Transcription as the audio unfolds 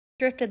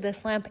Thrifted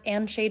this lamp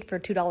and shade for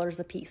 $2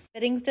 a piece.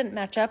 Fittings didn't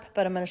match up,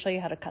 but I'm going to show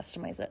you how to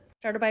customize it.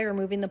 Started by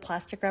removing the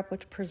plastic wrap,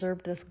 which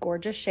preserved this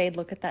gorgeous shade.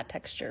 Look at that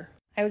texture.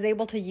 I was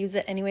able to use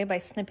it anyway by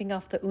snipping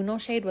off the Uno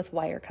shade with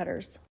wire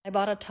cutters. I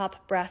bought a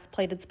top brass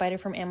plated spider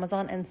from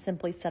Amazon and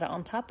simply set it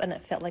on top, and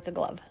it fit like a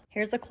glove.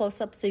 Here's a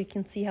close-up so you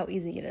can see how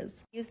easy it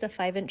is. I used a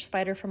 5-inch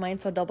spider for mine,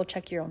 so double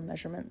check your own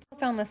measurements. I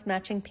found this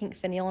matching pink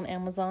finial on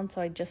Amazon, so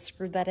I just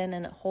screwed that in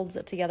and it holds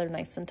it together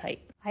nice and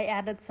tight. I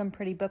added some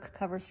pretty book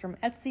covers from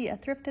Etsy, a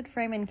thrifted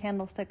frame and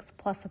candlesticks,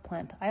 plus a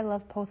plant. I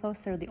love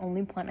pothos. They're the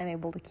only plant I'm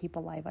able to keep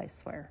alive, I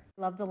swear.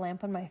 Love the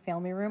lamp in my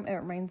family room. It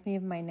reminds me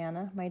of my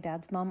Nana, my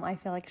dad's mom. I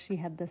feel like she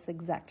had this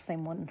exact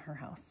same one in her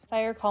house.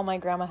 I recall my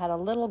grandma had a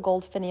little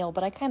gold finial,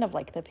 but I kind of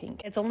like the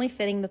pink. It's only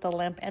fitting that the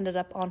lamp ended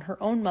up on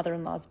her own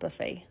mother-in-law's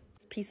buffet.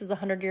 This piece is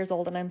 100 years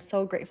old, and I'm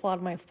so grateful out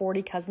of my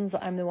 40 cousins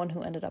that I'm the one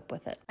who ended up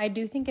with it. I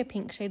do think a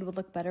pink shade would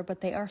look better, but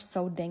they are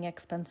so dang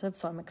expensive,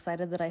 so I'm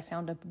excited that I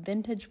found a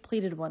vintage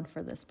pleated one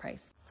for this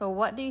price. So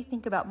what do you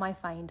think about my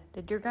find?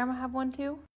 Did your grandma have one too?